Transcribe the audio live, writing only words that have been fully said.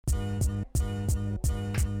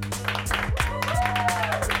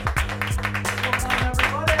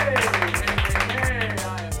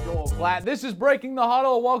This is Breaking the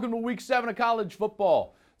Huddle. Welcome to Week 7 of college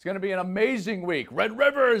football. It's going to be an amazing week. Red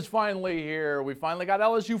River is finally here. We finally got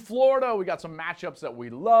LSU, Florida. We got some matchups that we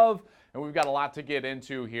love, and we've got a lot to get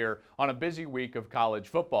into here on a busy week of college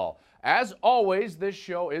football. As always, this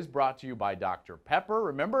show is brought to you by Dr. Pepper.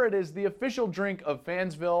 Remember, it is the official drink of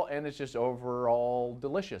Fansville, and it's just overall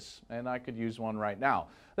delicious, and I could use one right now.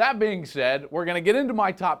 That being said, we're going to get into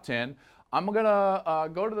my top 10. I'm going to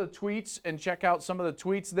go to the tweets and check out some of the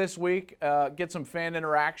tweets this week, get some fan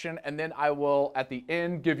interaction, and then I will, at the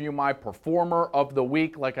end, give you my performer of the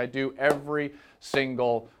week like I do every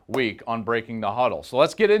single week on Breaking the Huddle. So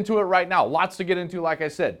let's get into it right now. Lots to get into, like I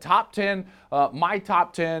said. Top 10, my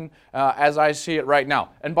top 10 as I see it right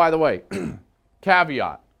now. And by the way,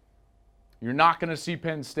 caveat, you're not going to see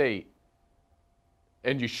Penn State,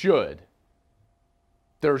 and you should.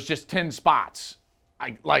 There's just 10 spots.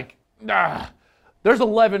 There's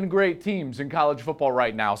 11 great teams in college football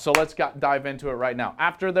right now, so let's dive into it right now.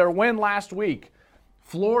 After their win last week,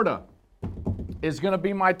 Florida is going to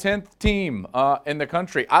be my 10th team in the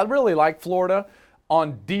country. I really like Florida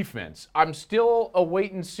on defense. I'm still a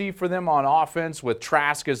wait and see for them on offense with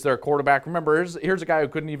Trask as their quarterback. Remember, here's a guy who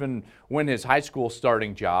couldn't even win his high school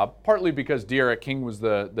starting job, partly because De'Ara King was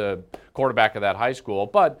the quarterback of that high school,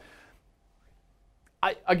 but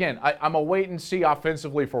I'm a wait and see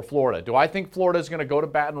offensively for Florida. Do I think Florida is going to go to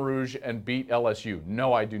Baton Rouge and beat LSU?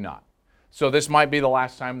 No, I do not. So this might be the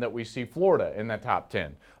last time that we see Florida in the top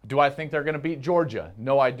 10. Do I think they're going to beat Georgia?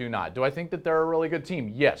 No, I do not. Do I think that they're a really good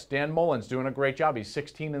team? Yes. Dan Mullen's doing a great job. He's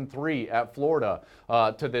 16-3 at Florida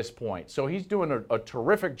to this point. So he's doing a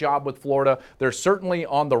terrific job with Florida. They're certainly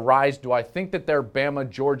on the rise. Do I think that they're Bama,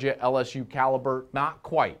 Georgia, LSU caliber? Not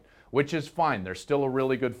quite. Which is fine. They're still a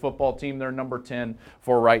really good football team. They're number 10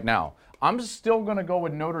 for right now. I'm still going to go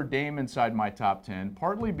with Notre Dame inside my top 10,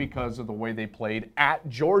 partly because of the way they played at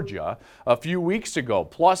Georgia a few weeks ago.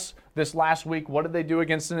 Plus, this last week, what did they do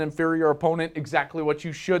against an inferior opponent? Exactly what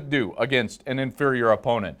you should do against an inferior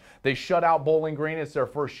opponent. They shut out Bowling Green. It's their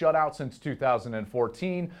first shutout since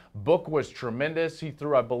 2014. Book was tremendous. He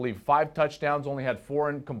threw, I believe, 5 touchdowns, only had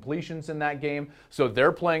 4 incompletions in that game. So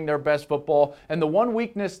they're playing their best football. And the one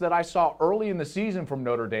weakness that I saw early in the season from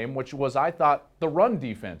Notre Dame, which was, I thought, the run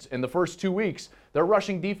defense. In the first 2 weeks, their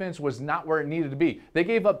rushing defense was not where it needed to be. They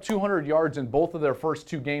gave up 200 yards in both of their first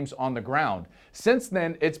 2 games on the ground. Since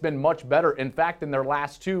then, it's been much better. In fact, in their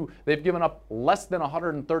last 2, they've given up less than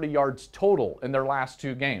 130 yards total in their last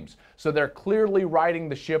 2 games. So they're clearly riding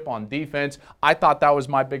the ship on defense. I thought that was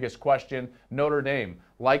my biggest question. Notre Dame,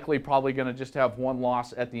 likely probably going to just have 1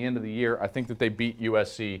 loss at the end of the year. I think that they beat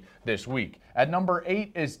USC this week. At number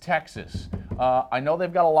 8 is Texas. I know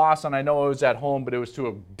they've got a loss, and I know it was at home, but it was to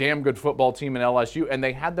a damn good football team in LSU, and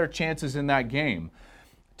they had their chances in that game.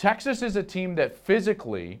 Texas is a team that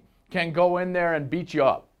physically can go in there and beat you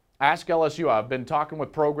up. Ask LSU. I've been talking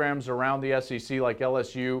with programs around the SEC like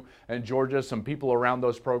LSU and Georgia, some people around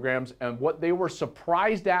those programs, and what they were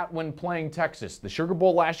surprised at when playing Texas, the Sugar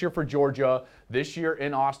Bowl last year for Georgia, this year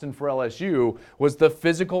in Austin for LSU, was the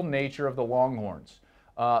physical nature of the Longhorns.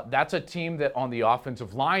 That's a team that on the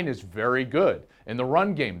offensive line is very good. In the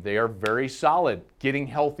run game, they are very solid, getting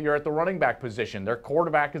healthier at the running back position. Their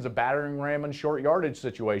quarterback is a battering ram in short yardage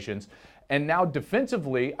situations. And now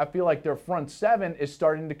defensively, I feel like their front 7 is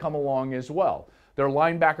starting to come along as well. Their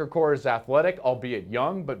linebacker core is athletic, albeit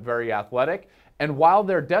young, but very athletic. And while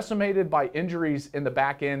they're decimated by injuries in the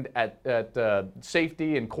back end at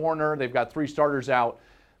safety and corner, they've got 3 starters out.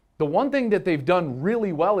 The one thing that they've done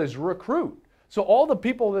really well is recruit. So all the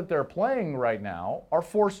people that they're playing right now are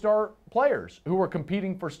 4-star players who are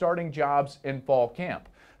competing for starting jobs in fall camp.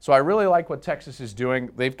 So I really like what Texas is doing.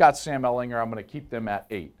 They've got Sam Ehlinger. I'm going to keep them at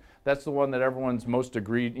 8. That's the one that everyone's most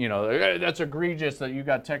agreed, that's egregious that you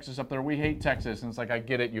got Texas up there. We hate Texas. And it's like, I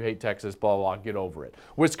get it. You hate Texas, blah, blah, blah. Get over it.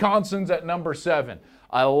 Wisconsin's at number 7.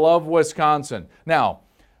 I love Wisconsin. Now,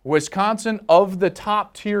 Wisconsin, of the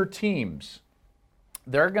top tier teams,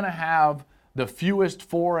 they're going to have the fewest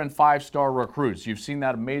 4- and 5-star recruits. You've seen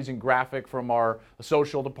that amazing graphic from our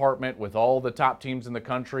social department with all the top teams in the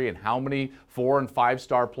country and how many 4- and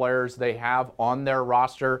 5-star players they have on their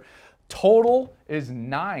roster. Total is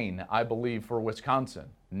 9, I believe, for Wisconsin.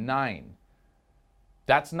 9.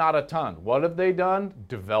 That's not a ton. What have they done?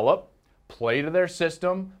 Develop, play to their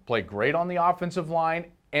system, play great on the offensive line,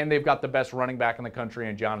 and they've got the best running back in the country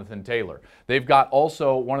in Jonathan Taylor. They've got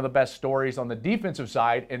also one of the best stories on the defensive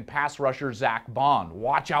side in pass rusher Zach Bond.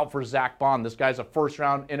 Watch out for Zach Bond. This guy's a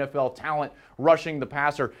first-round NFL talent rushing the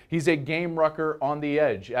passer. He's a game wrecker on the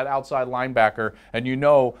edge at outside linebacker, and you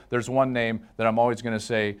know there's one name that I'm always going to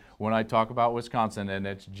say when I talk about Wisconsin, and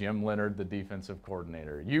it's Jim Leonhard, the defensive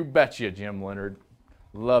coordinator. You betcha, Jim Leonhard.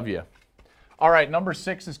 Love you. All right, number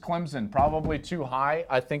 6 is Clemson. Probably too high.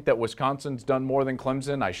 I think that Wisconsin's done more than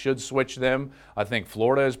Clemson. I should switch them. I think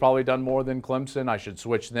Florida has probably done more than Clemson. I should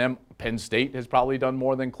switch them. Penn State has probably done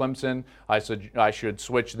more than Clemson. I should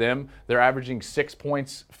switch them. They're averaging 6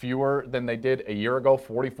 points fewer than they did a year ago,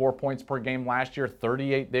 44 points per game last year,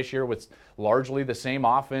 38 this year with largely the same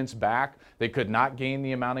offense back. They could not gain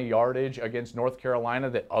the amount of yardage against North Carolina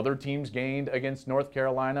that other teams gained against North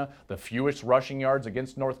Carolina. The fewest rushing yards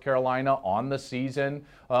against North Carolina on the season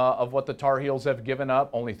of what the Tar Heels have given up.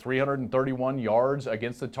 Only 331 yards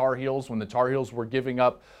against the Tar Heels when the Tar Heels were giving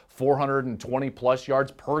up 420 plus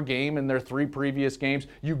yards per game in their 3 previous games.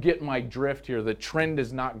 You get my drift here. The trend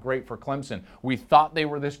is not great for Clemson. We thought they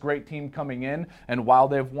were this great team coming in, and while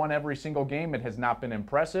they've won every single game, it has not been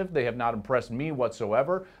impressive. They have not impressed me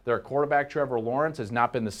whatsoever. Their quarterback, Trevor Lawrence, has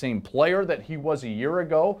not been the same player that he was a year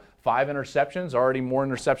ago. 5 interceptions, already more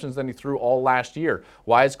interceptions than he threw all last year.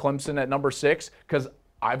 Why is Clemson at number 6? Because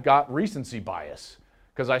I've got recency bias.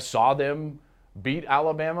 Because I saw them beat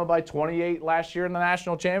Alabama by 28 last year in the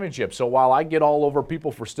national championship. So while I get all over people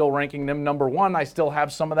for still ranking them number 1, I still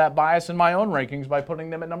have some of that bias in my own rankings by putting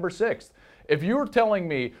them at number 6. If you were telling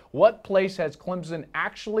me what place has Clemson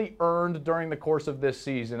actually earned during the course of this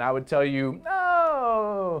season, I would tell you,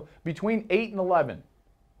 no, between 8 and 11.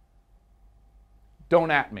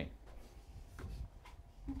 Don't at me.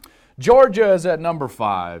 Georgia is at number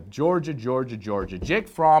 5. Georgia. Jake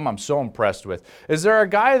Fromm, I'm so impressed with. Is there a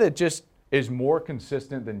guy that just is more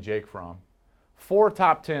consistent than Jake Fromm? 4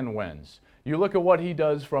 top 10 wins. You look at what he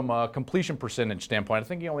does from a completion percentage standpoint. I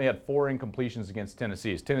think he only had 4 incompletions against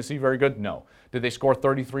Tennessee. Is Tennessee very good? No. Did they score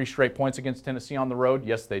 33 straight points against Tennessee on the road?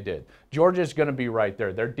 Yes, they did. Georgia's going to be right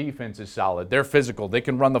there. Their defense is solid. They're physical. They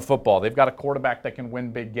can run the football. They've got a quarterback that can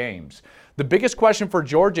win big games. The biggest question for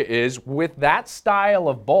Georgia is, with that style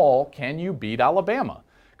of ball, can you beat Alabama?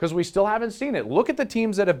 Because we still haven't seen it. Look at the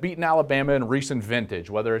teams that have beaten Alabama in recent vintage,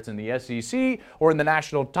 whether it's in the SEC or in the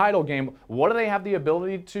national title game. What do they have the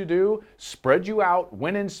ability to do? Spread you out,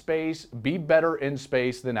 win in space, be better in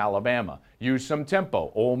space than Alabama. Use some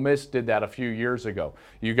tempo. Ole Miss did that a few years ago.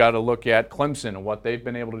 You got to look at Clemson and what they've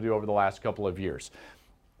been able to do over the last couple of years.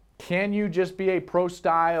 Can you just be a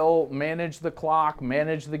pro-style, manage the clock,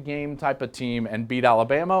 manage the game type of team and beat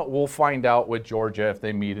Alabama? We'll find out with Georgia if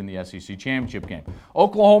they meet in the SEC championship game.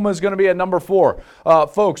 Oklahoma is going to be at number 4.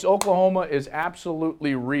 Folks, Oklahoma is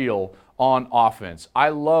absolutely real on offense. I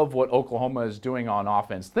love what Oklahoma is doing on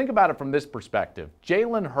offense. Think about it from this perspective.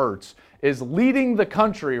 Jalen Hurts is leading the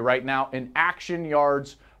country right now in action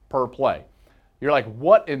yards per play. You're like,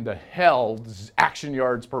 what in the hell does action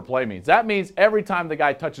yards per play mean? That means every time the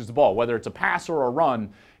guy touches the ball, whether it's a pass or a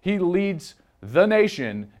run, he leads the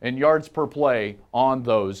nation in yards per play on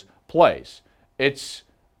those plays. It's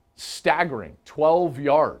staggering. 12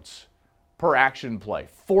 yards per action play,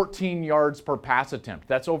 14 yards per pass attempt.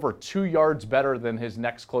 That's over 2 yards better than his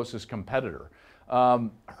next closest competitor.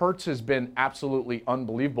 Hurts has been absolutely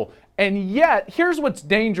unbelievable. And yet, here's what's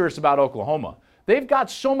dangerous about Oklahoma. They've got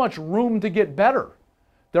so much room to get better.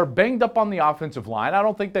 They're banged up on the offensive line. I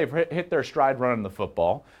don't think they've hit their stride running the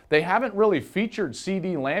football. They haven't really featured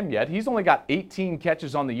CD Lamb yet. He's only got 18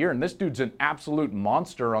 catches on the year, and this dude's an absolute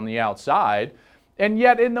monster on the outside. And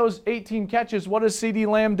yet in those 18 catches, what has CD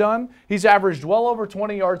Lamb done? He's averaged well over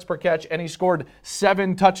 20 yards per catch, and he scored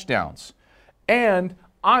 7 touchdowns. And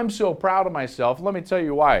I'm so proud of myself. Let me tell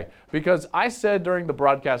you why. Because I said during the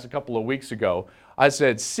broadcast a couple of weeks ago, I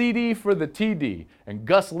said, CD for the TD. And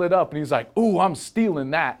Gus lit up, and he's like, ooh, I'm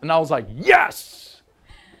stealing that. And I was like, yes!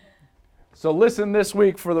 So listen this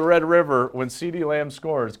week for the Red River. When CD Lamb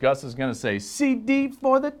scores, Gus is going to say, CD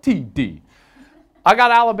for the TD. I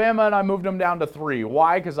got Alabama, and I moved them down to 3.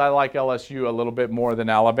 Why? Because I like LSU a little bit more than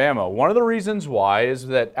Alabama. One of the reasons why is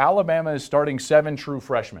that Alabama is starting 7 true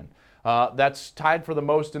freshmen. That's tied for the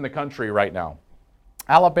most in the country right now.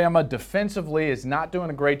 Alabama defensively is not doing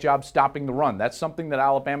a great job stopping the run. That's something that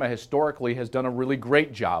Alabama historically has done a really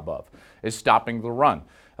great job of, is stopping the run.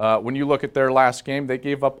 When you look at their last game, they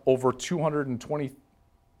gave up over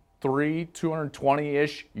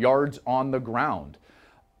 220-ish yards on the ground.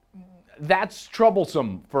 That's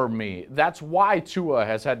troublesome for me. That's why Tua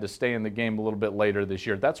has had to stay in the game a little bit later this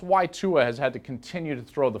year. That's why Tua has had to continue to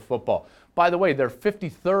throw the football. By the way, they're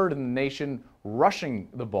 53rd in the nation rushing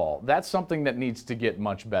the ball. That's something that needs to get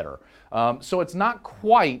much better. So it's not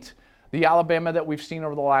quite the Alabama that we've seen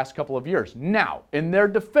over the last couple of years. Now, in their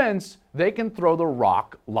defense, they can throw the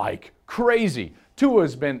rock like crazy.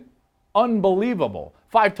 Tua's been unbelievable.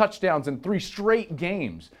 5 touchdowns in 3 straight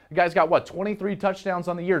games. The guy's got, 23 touchdowns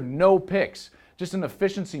on the year, no picks. Just an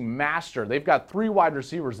efficiency master. They've got 3 wide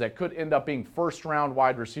receivers that could end up being first-round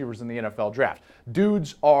wide receivers in the NFL draft.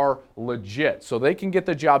 Dudes are legit, so they can get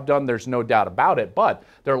the job done. There's no doubt about it, but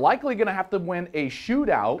they're likely going to have to win a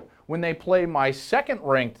shootout when they play my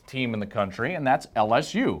second-ranked team in the country, and that's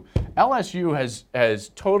LSU. LSU has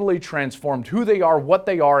totally transformed who they are, what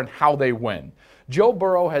they are, and how they win. Joe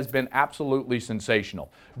Burrow has been absolutely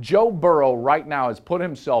sensational. Joe Burrow right now has put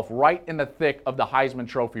himself right in the thick of the Heisman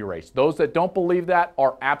Trophy race. Those that don't believe that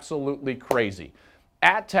are absolutely crazy.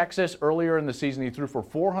 At Texas earlier in the season, he threw for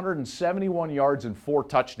 471 yards and 4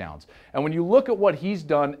 touchdowns. And when you look at what he's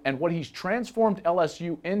done and what he's transformed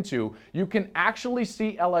LSU into, you can actually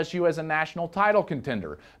see LSU as a national title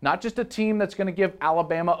contender. Not just a team that's going to give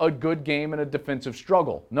Alabama a good game and a defensive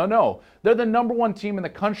struggle. No. They're the number 1 team in the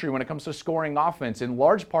country when it comes to scoring offense, in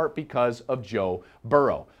large part because of Joe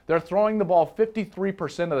Burrow. They're throwing the ball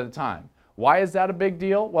 53% of the time. Why is that a big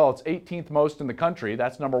deal? Well, it's 18th most in the country.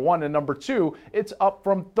 That's number 1. And number 2, it's up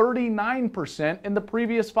from 39% in the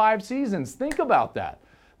previous 5 seasons. Think about that.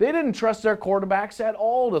 They didn't trust their quarterbacks at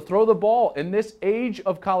all to throw the ball in this age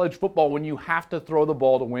of college football when you have to throw the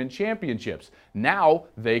ball to win championships. Now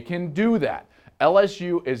they can do that.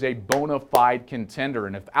 LSU is a bona fide contender,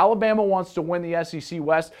 and if Alabama wants to win the SEC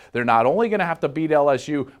West, they're not only going to have to beat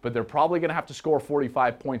LSU, but they're probably going to have to score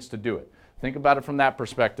 45 points to do it. Think about it from that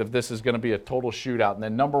perspective. This is going to be a total shootout. And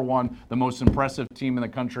then number 1, the most impressive team in the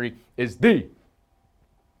country is the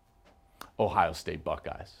Ohio State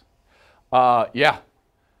Buckeyes.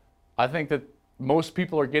 I think that most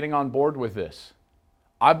people are getting on board with this.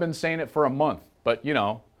 I've been saying it for a month, but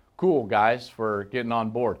cool guys for getting on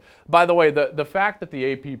board. By the way, the fact that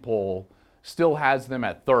the AP poll still has them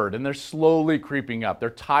at 3rd, and they're slowly creeping up. They're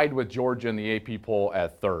tied with Georgia in the AP poll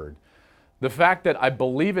at 3rd. The fact that I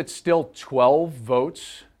believe it's still 12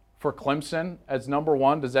 votes for Clemson as number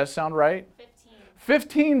 1, does that sound right?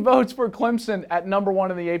 15 votes for Clemson at number 1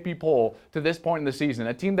 in the AP poll to this point in the season.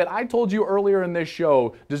 A team that I told you earlier in this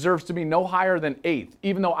show deserves to be no higher than 8th,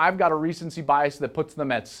 even though I've got a recency bias that puts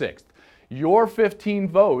them at 6th. Your 15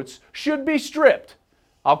 votes should be stripped.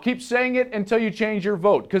 I'll keep saying it until you change your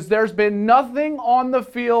vote, because there's been nothing on the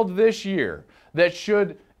field this year that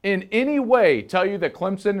should in any way tell you that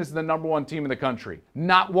Clemson is the number 1 team in the country.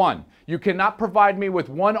 Not one. You cannot provide me with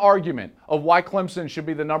one argument of why Clemson should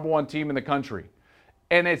be the number 1 team in the country.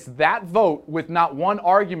 And it's that vote with not one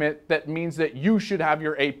argument that means that you should have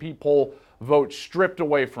your AP poll vote stripped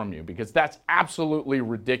away from you, because that's absolutely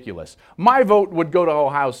ridiculous. My vote would go to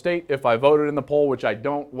Ohio State if I voted in the poll, which I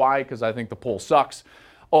don't. Why? Because I think the poll sucks.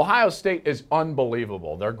 Ohio State is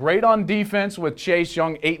unbelievable. They're great on defense with Chase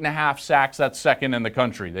Young, 8.5 sacks. That's 2nd in the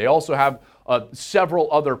country. They also have several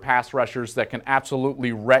other pass rushers that can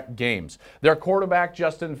absolutely wreck games. Their quarterback,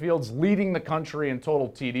 Justin Fields, leading the country in total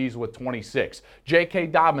TDs with 26. J.K.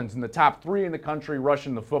 Dobbins in the top 3 in the country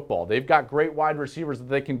rushing the football. They've got great wide receivers that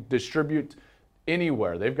they can distribute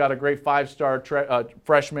anywhere. They've got a great 5-star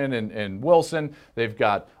freshman in Wilson. They've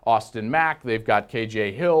got Austin Mack. They've got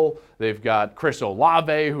KJ Hill. They've got Chris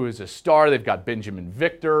Olave, who is a star. They've got Benjamin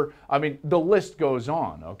Victor. I mean, the list goes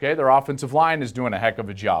on, okay? Their offensive line is doing a heck of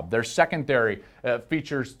a job. Their secondary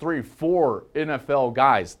features 3-4 NFL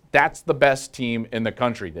guys. That's the best team in the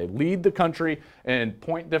country. They lead the country in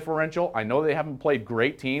point differential. I know they haven't played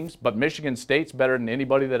great teams, but Michigan State's better than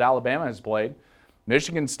anybody that Alabama has played.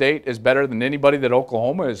 Michigan State is better than anybody that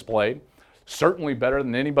Oklahoma has played. Certainly better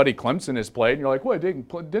than anybody Clemson has played. And you're like, wait, didn't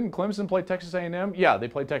Clemson play Texas A&M? Yeah, they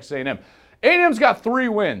played Texas A&M. A&M's got 3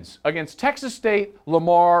 wins against Texas State,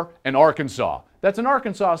 Lamar, and Arkansas. That's an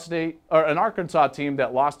Arkansas team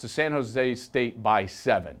that lost to San Jose State by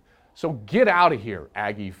 7. So get out of here,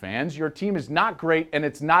 Aggie fans. Your team is not great, and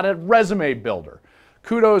it's not a resume builder.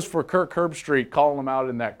 Kudos for Kirk Herbstreit calling him out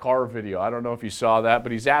in that car video. I don't know if you saw that,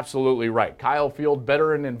 but he's absolutely right. Kyle Field,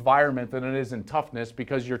 better in environment than it is in toughness,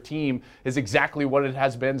 because your team is exactly what it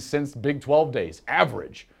has been since Big 12 days,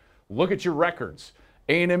 average. Look at your records.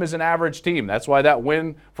 A&M is an average team. That's why that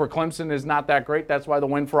win for Clemson is not that great. That's why the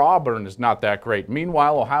win for Auburn is not that great.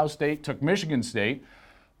 Meanwhile, Ohio State took Michigan State.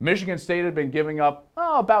 Michigan State had been giving up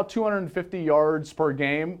about 250 yards per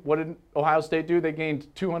game. What did Ohio State do? They gained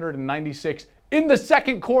 296 in the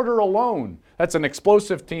second quarter alone. That's an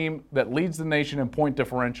explosive team that leads the nation in point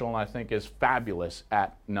differential and I think is fabulous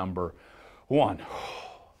at number 1.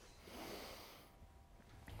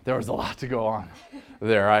 There was a lot to go on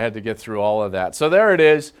there. I had to get through all of that. So there it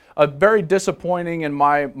is. A very disappointing in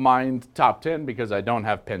my mind top 10 because I don't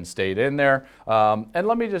have Penn State in there. And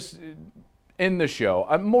let me just end the show.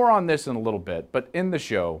 I'm more on this in a little bit, but in the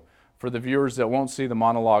show, for the viewers that won't see the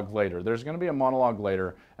monologue later, there's going to be a monologue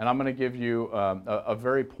later, and I'm going to give you a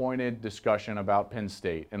very pointed discussion about Penn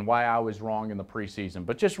State and why I was wrong in the preseason.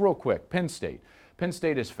 But just real quick, Penn State. Penn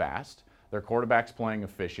State is fast. Their quarterback's playing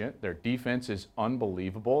efficient. Their defense is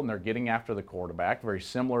unbelievable, and they're getting after the quarterback, very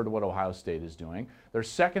similar to what Ohio State is doing. They're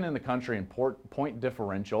second in the country in point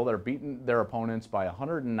differential. They're beating their opponents by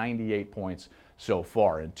 198 points so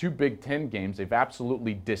far. In 2 Big Ten games, they've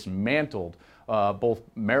absolutely dismantled both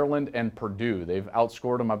Maryland and Purdue. They've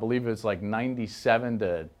outscored them, I believe it's like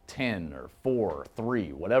 97-10 or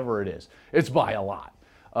 4-3, whatever it is. It's by a lot.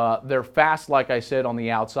 They're fast, like I said, on the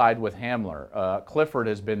outside with Hamler. Clifford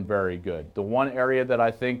has been very good. The one area that I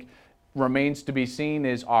think remains to be seen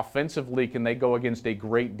is offensively, can they go against a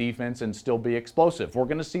great defense and still be explosive? We're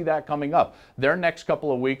going to see that coming up. Their next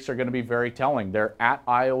couple of weeks are going to be very telling. They're at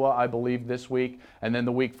Iowa, I believe, this week, and then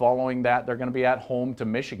the week following that, they're going to be at home to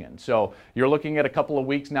Michigan. So you're looking at a couple of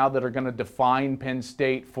weeks now that are going to define Penn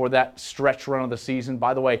State for that stretch run of the season.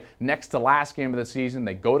 By the way, next to last game of the season,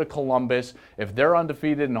 they go to Columbus. If they're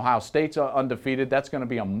undefeated and Ohio State's undefeated, that's going to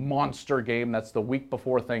be a monster game. That's the week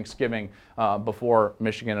before Thanksgiving, before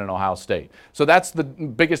Michigan and Ohio State. So that's the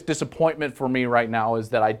biggest disappointment for me right now, is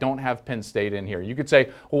that I don't have Penn State in here. You could say,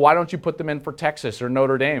 well, why don't you put them in for Texas or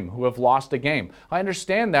Notre Dame, who have lost a game? I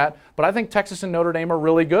understand that, but I think Texas and Notre Dame are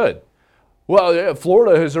really good. Well,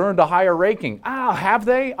 Florida has earned a higher ranking. Have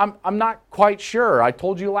they? I'm not quite sure. I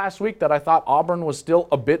told you last week that I thought Auburn was still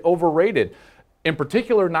a bit overrated. In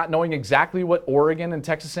particular, not knowing exactly what Oregon and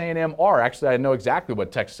Texas A&M are. Actually, I know exactly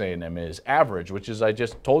what Texas A&M is, average, which is I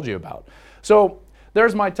just told you about. So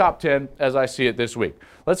there's my top 10 as I see it this week.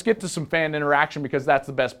 Let's get to some fan interaction because that's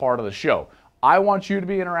the best part of the show. I want you to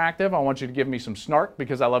be interactive. I want you to give me some snark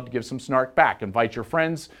because I love to give some snark back. Invite your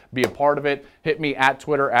friends, be a part of it. Hit me at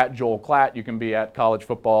Twitter, at Joel Klatt. You can be at College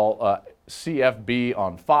Football CFB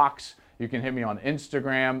on Fox. You can hit me on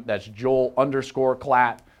Instagram. That's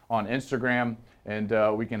Joel_Klatt on Instagram.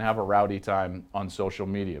 And we can have a rowdy time on social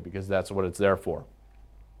media because that's what it's there for.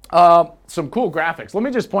 Some cool graphics. Let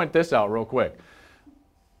me just point this out real quick.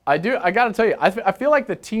 I got to tell you, I feel like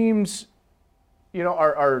the teams,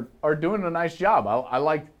 are doing a nice job. I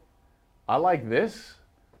like this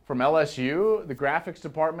from LSU. The graphics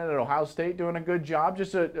department at Ohio State doing a good job.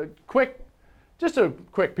 Just a quick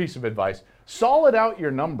piece of advice. Solid out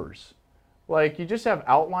your numbers. Like, you just have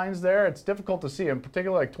outlines there. It's difficult to see. In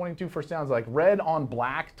particular, like 22 first downs, like red on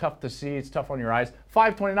black, tough to see. It's tough on your eyes.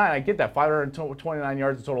 529, I get that. 529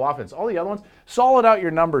 yards of total offense. All the other ones, solid out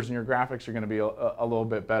your numbers, and your graphics are going to be a little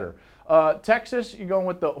bit better. Texas, you're going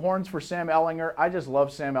with the horns for Sam Ehlinger. I just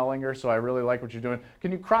love Sam Ehlinger, so I really like what you're doing.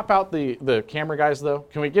 Can you crop out the camera guys, though?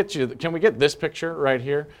 Can we get this picture right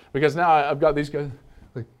here? Because now I've got these guys.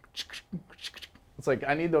 Like, it's like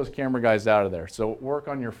I need those camera guys out of there. So work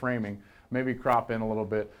on your framing. Maybe crop in a little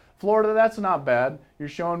bit. Florida, that's not bad. You're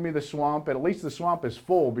showing me the swamp. At least the swamp is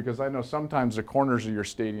full because I know sometimes the corners of your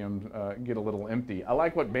stadium get a little empty. I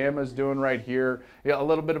like what Bama's doing right here. A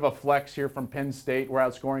little bit of a flex here from Penn State. We're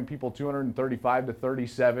outscoring people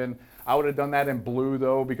 235-37. I would have done that in blue,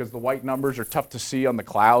 though, because the white numbers are tough to see on the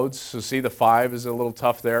clouds. So see, the 5 is a little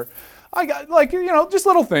tough there. I got, just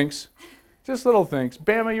little things. Just little things.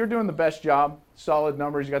 Bama, you're doing the best job. Solid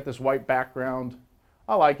numbers. You got this white background.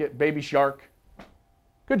 I like it. Baby shark.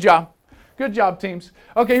 Good job. Good job, teams.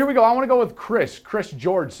 Okay, here we go. I want to go with Chris. Chris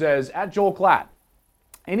George says, at Joel Klatt,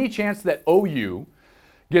 any chance that OU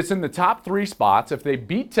gets in the top 3 spots if they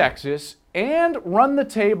beat Texas and run the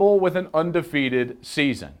table with an undefeated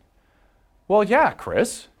season? Well, yeah,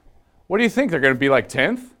 Chris. What do you think? They're going to be like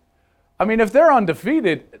 10th? I mean, if they're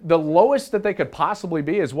undefeated, the lowest that they could possibly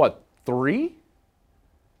be is what, 3?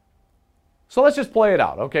 So let's just play it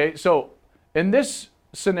out, okay? So in this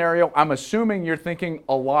scenario, I'm assuming you're thinking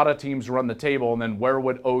a lot of teams run the table, and then where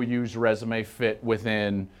would OU's resume fit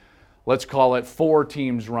within, let's call it 4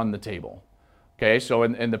 teams run the table. Okay, so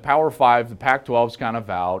in the Power 5, the Pac-12's kind of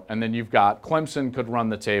out, and then you've got Clemson could run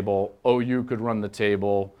the table, OU could run the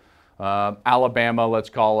table, Alabama, let's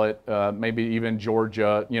call it, maybe even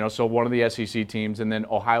Georgia, so one of the SEC teams, and then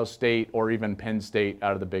Ohio State or even Penn State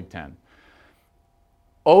out of the Big Ten.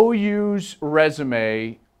 OU's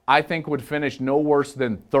resume I think would finish no worse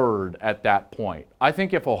than third at that point. I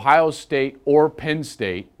think if Ohio State or Penn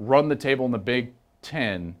State run the table in the Big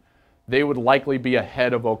Ten, they would likely be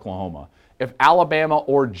ahead of Oklahoma. If Alabama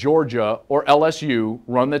or Georgia or LSU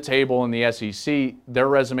run the table in the SEC, their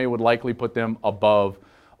resume would likely put them above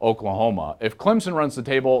Oklahoma. If Clemson runs the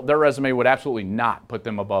table, their resume would absolutely not put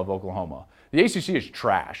them above Oklahoma. The ACC is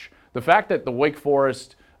trash. The fact that the Wake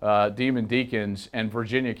Forest Demon Deacons and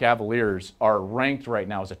Virginia Cavaliers are ranked right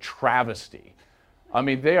now is a travesty. I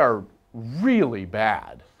mean, they are really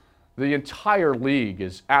bad. The entire league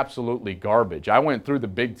is absolutely garbage. I went through the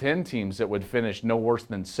Big Ten teams that would finish no worse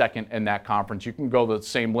than second in that conference. You can go the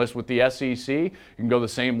same list with the SEC. You can go the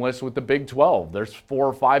same list with the Big 12. There's 4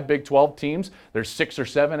 or 5 Big 12 teams. There's 6 or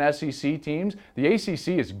 7 SEC teams. The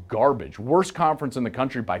ACC is garbage. Worst conference in the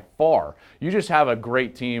country by far. You just have a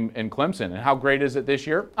great team in Clemson. And how great is it this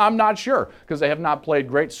year? I'm not sure because they have not played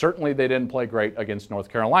great. Certainly they didn't play great against North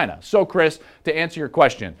Carolina. So, Chris, to answer your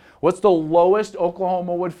question, what's the lowest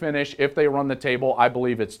Oklahoma would finish if they run the table? I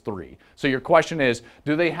believe it's 3. So your question is,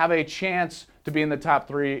 do they have a chance to be in the top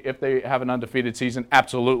 3 if they have an undefeated season?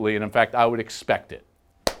 Absolutely, and in fact, I would expect it.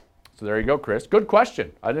 So there you go, Chris. Good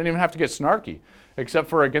question. I didn't even have to get snarky, except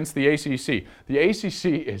for against the ACC. The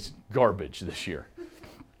ACC is garbage this year.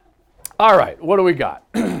 All right, what do we got?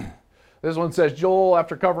 This one says, Joel,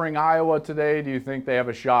 after covering Iowa today, do you think they have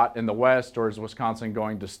a shot in the West, or is Wisconsin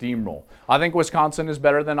going to steamroll? I think Wisconsin is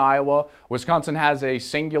better than Iowa. Wisconsin has a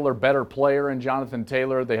singular better player in Jonathan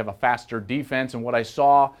Taylor. They have a faster defense, and what I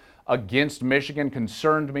saw against Michigan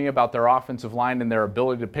concerned me about their offensive line and their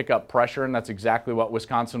ability to pick up pressure, and that's exactly what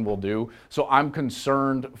Wisconsin will do. So I'm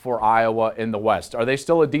concerned for Iowa in the West. Are they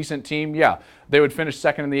still a decent team? Yeah. They would finish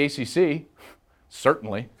second in the ACC?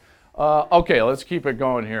 Certainly. Okay, let's keep it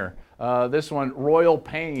going here. This one, Royal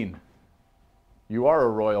Pain. You are a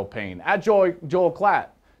Royal Pain. At Joel Klatt,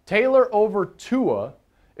 Taylor over Tua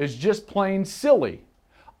is just plain silly.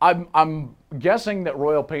 I'm guessing that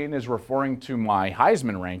Royal Pain is referring to my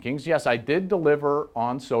Heisman rankings. Yes, I did deliver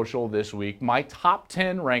on social this week my top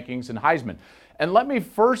 10 rankings in Heisman. And let me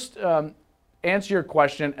first answer your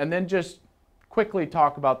question and then just quickly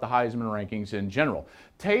talk about the Heisman rankings in general.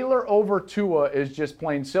 Taylor over Tua is just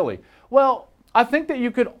plain silly. Well, I think that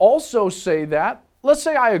you could also say that. Let's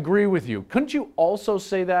say I agree with you. Couldn't you also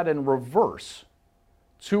say that in reverse?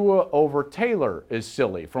 Tua over Taylor is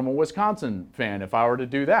silly from a Wisconsin fan if I were to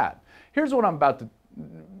do that. Here's what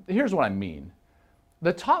I mean.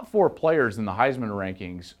 The top 4 players in the Heisman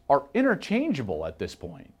rankings are interchangeable at this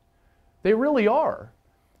point. They really are.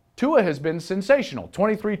 Tua has been sensational,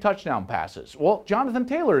 23 touchdown passes. Well, Jonathan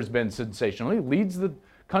Taylor has been sensational. He leads the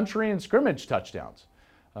country in scrimmage touchdowns.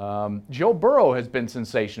 Joe Burrow has been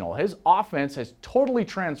sensational. His offense has totally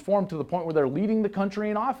transformed to the point where they're leading the country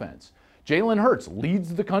in offense. Jalen Hurts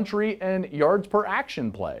leads the country in yards per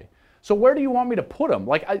action play. So where do you want me to put him?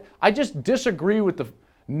 Like, I just disagree with the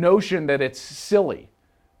notion that it's silly.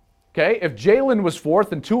 Okay, if Jalen was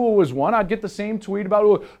 4th and Tua was 1, I'd get the same tweet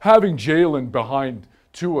about having Jalen behind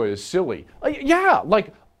Tua is silly. Yeah,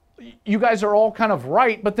 like you guys are all kind of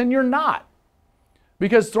right, but then you're not.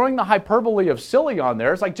 Because throwing the hyperbole of silly on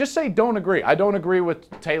there, it's like, just say don't agree. I don't agree with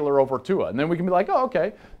Taylor over Tua. And then we can be like, oh,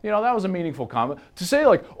 okay, that was a meaningful comment. To say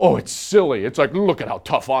like, oh, it's silly. It's like, look at how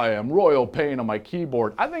tough I am. Royal Pain on my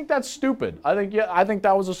keyboard. I think that's stupid. I think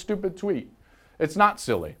that was a stupid tweet. It's not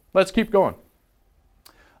silly. Let's keep going.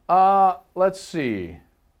 Let's see.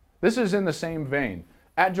 This is in the same vein.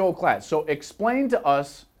 At Joel Klatt. So explain to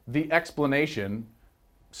us the explanation,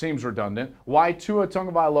 seems redundant, why Tua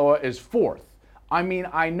Tagovailoa is 4th. I mean,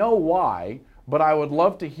 I know why, but I would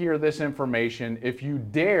love to hear this information if you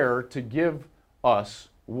dare to give us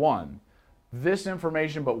one. This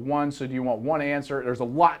information, but one, so do you want one answer? There's a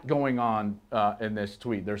lot going on in this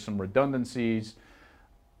tweet. There's some redundancies.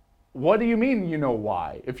 What do you mean you know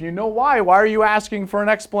why? If you know why are you asking for an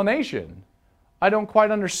explanation? I don't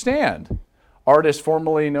quite understand. Artist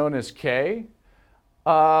formerly known as K.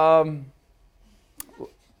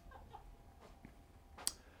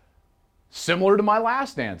 Similar to my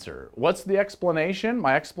last answer. What's the explanation?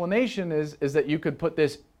 My explanation is that you could put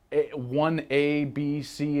this 1A, B,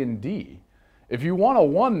 C, and D. If you want a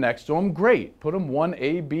 1 next to them, great. Put them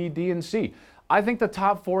 1A, B, D, and C. I think the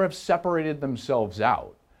top 4 have separated themselves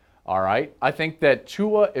out. All right? I think that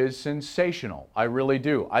Tua is sensational. I really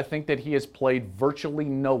do. I think that he has played virtually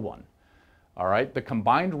no one. All right? The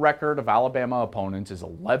combined record of Alabama opponents is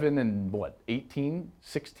 11 and 18,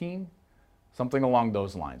 16? Something along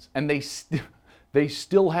those lines. And they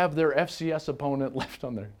still have their FCS opponent left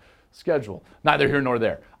on their schedule. Neither here nor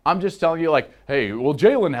there. I'm just telling you, like, hey, well,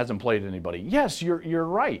 Jalen hasn't played anybody. Yes, you're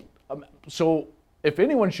right. So if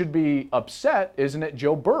anyone should be upset, isn't it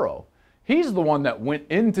Joe Burrow? He's the one that went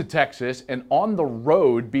into Texas and on the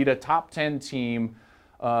road beat a top 10 team,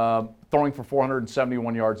 throwing for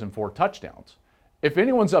 471 yards and 4 touchdowns. If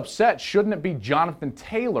anyone's upset, shouldn't it be Jonathan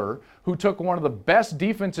Taylor, who took one of the best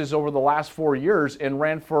defenses over the last 4 years and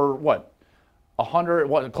ran for,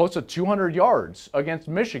 close to 200 yards against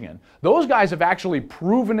Michigan? Those guys have actually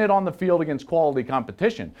proven it on the field against quality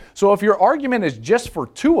competition. So if your argument is just for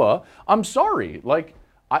Tua, I'm sorry.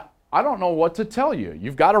 I don't know what to tell you.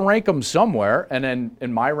 You've got to rank him somewhere, and then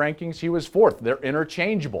in my rankings, he was 4th. They're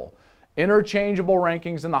interchangeable. Interchangeable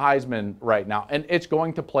rankings in the Heisman right now, and it's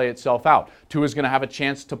going to play itself out. Tua's going to have a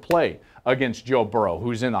chance to play against Joe Burrow,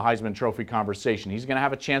 who's in the Heisman Trophy conversation. He's going to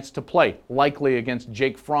have a chance to play, likely against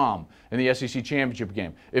Jake Fromm in the SEC Championship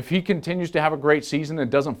game. If he continues to have a great season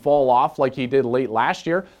and doesn't fall off like he did late last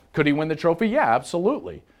year, could he win the trophy? Yeah,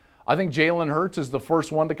 absolutely. I think Jalen Hurts is the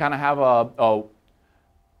first one to kind of have a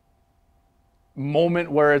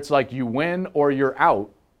moment where it's like you win or you're out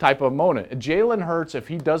type of moment. Jalen Hurts, if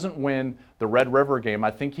he doesn't win the Red River game, I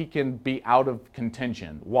think he can be out of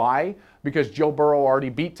contention. Why? Because Joe Burrow already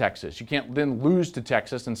beat Texas. You can't then lose to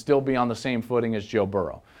Texas and still be on the same footing as Joe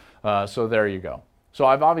Burrow. So there you go. So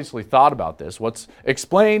I've obviously thought about this.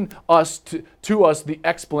 Explain to us the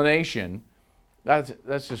explanation.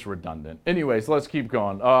 That's just redundant. Anyways, let's keep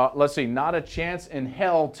going. Let's see. Not a chance in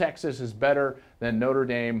hell Texas is better than Notre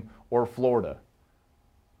Dame or Florida.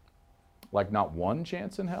 Like not one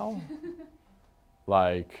chance in hell?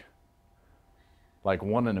 like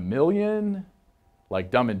 1 in a million?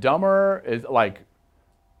 Like Dumb and Dumber? Is like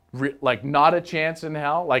not a chance in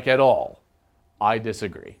hell? Like at all? I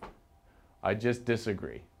disagree. I just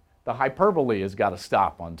disagree. The hyperbole has got to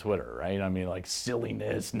stop on Twitter, right? I mean, like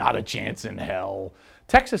silliness, not a chance in hell.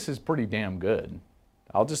 Texas is pretty damn good.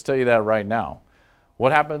 I'll just tell you that right now.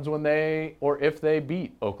 What happens when if they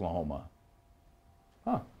beat Oklahoma?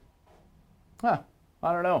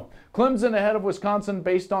 I don't know. Clemson ahead of Wisconsin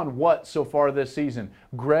based on what so far this season?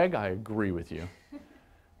 Greg, I agree with you.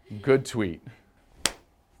 Good tweet.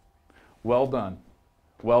 Well done.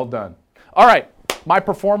 Well done. All right. My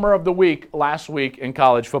performer of the week last week in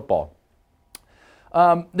college football.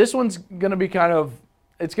 This one's going to be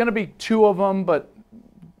it's going to be 2 of them, but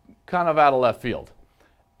kind of out of left field.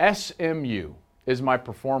 SMU is my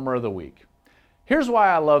performer of the week. Here's why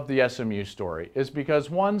I love the SMU story, is because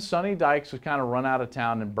one, Sonny Dykes was kind of run out of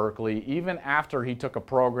town in Berkeley, even after he took a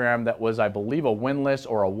program that was, I believe, a winless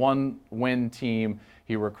or a 1-win team.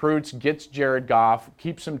 He recruits, gets Jared Goff,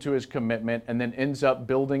 keeps him to his commitment, and then ends up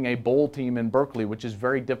building a bowl team in Berkeley, which is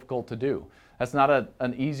very difficult to do. That's not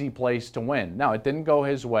an easy place to win. Now, it didn't go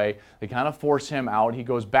his way. They kind of force him out. He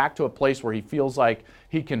goes back to a place where he feels like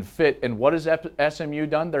he can fit. And what has SMU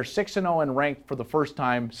done? They're 6-0 and ranked for the first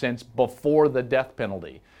time since before the death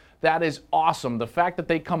penalty. That is awesome. The fact that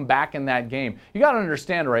they come back in that game. You got to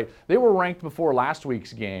understand, right? They were ranked before last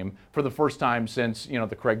week's game for the first time since,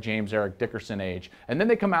 the Craig James, Eric Dickerson age. And then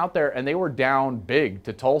they come out there and they were down big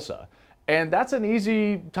to Tulsa. And that's an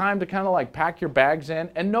easy time to kind of like pack your bags in.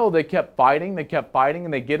 And no, they kept fighting,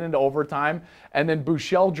 and they get into overtime. And then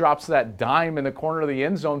Buechele drops that dime in the corner of the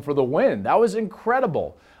end zone for the win. That was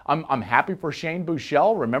incredible. I'm happy for Shane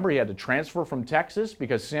Buechele. Remember, he had to transfer from Texas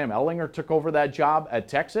because Sam Ehlinger took over that job at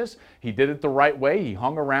Texas. He did it the right way. He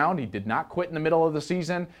hung around. He did not quit in the middle of the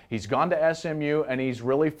season. He's gone to SMU, and he's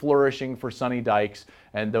really flourishing for Sonny Dykes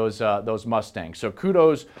and those Mustangs. So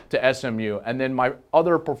kudos to SMU. And then my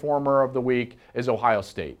other performer of the week is Ohio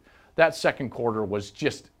State. That second quarter was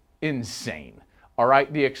just insane. All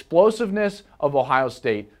right, the explosiveness of Ohio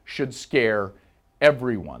State should scare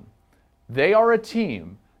everyone. They are a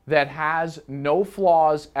team that has no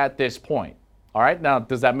flaws at this point. All right, now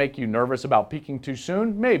does that make you nervous about peaking too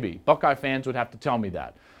soon? Maybe. Buckeye fans would have to tell me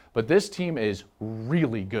that. But this team is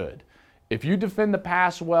really good. If you defend the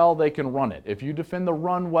pass well, they can run it. If you defend the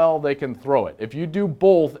run well, they can throw it. If you do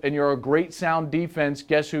both and you're a great sound defense,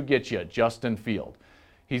 guess who gets you? Justin Field.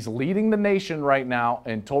 He's leading the nation right now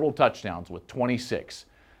in total touchdowns with 26.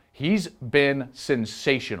 He's been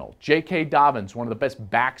sensational. J.K. Dobbins, one of the best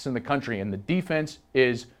backs in the country, and the defense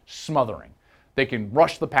is smothering. They can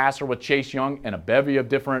rush the passer with Chase Young and a bevy of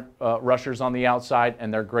different rushers on the outside,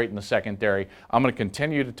 and they're great in the secondary. I'm going to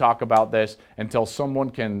continue to talk about this until someone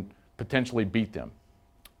can potentially beat them.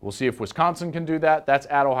 We'll see if Wisconsin can do that. That's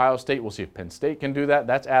at Ohio State. We'll see if Penn State can do that.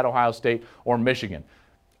 That's at Ohio State or Michigan.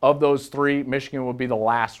 Of those three, Michigan will be the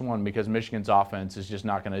last one because Michigan's offense is just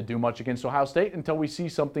not going to do much against Ohio State until we see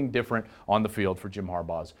something different on the field for Jim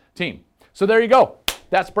Harbaugh's team. So there you go.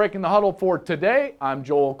 That's Breaking the Huddle for today. I'm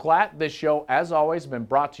Joel Klatt. This show, as always, has been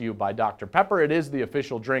brought to you by Dr. Pepper. It is the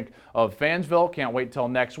official drink of Fansville. Can't wait till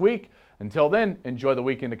next week. Until then, enjoy the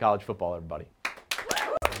weekend of college football, everybody.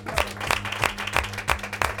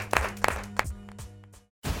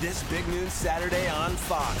 This Big Noon Saturday on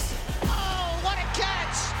Fox. Oh, what a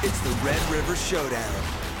catch! It's the Red River Showdown.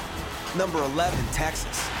 Number 11,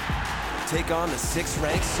 Texas. Take on the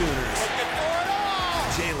 6th-ranked Sooners.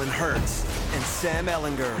 Jalen Hurts and Sam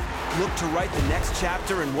Ehlinger look to write the next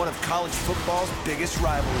chapter in one of college football's biggest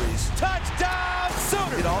rivalries. Touchdown,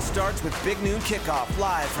 Sooners! It all starts with Big Noon Kickoff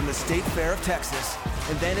live from the State Fair of Texas.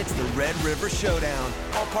 And then it's the Red River Showdown,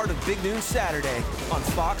 all part of Big Noon Saturday on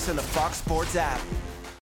Fox and the Fox Sports app.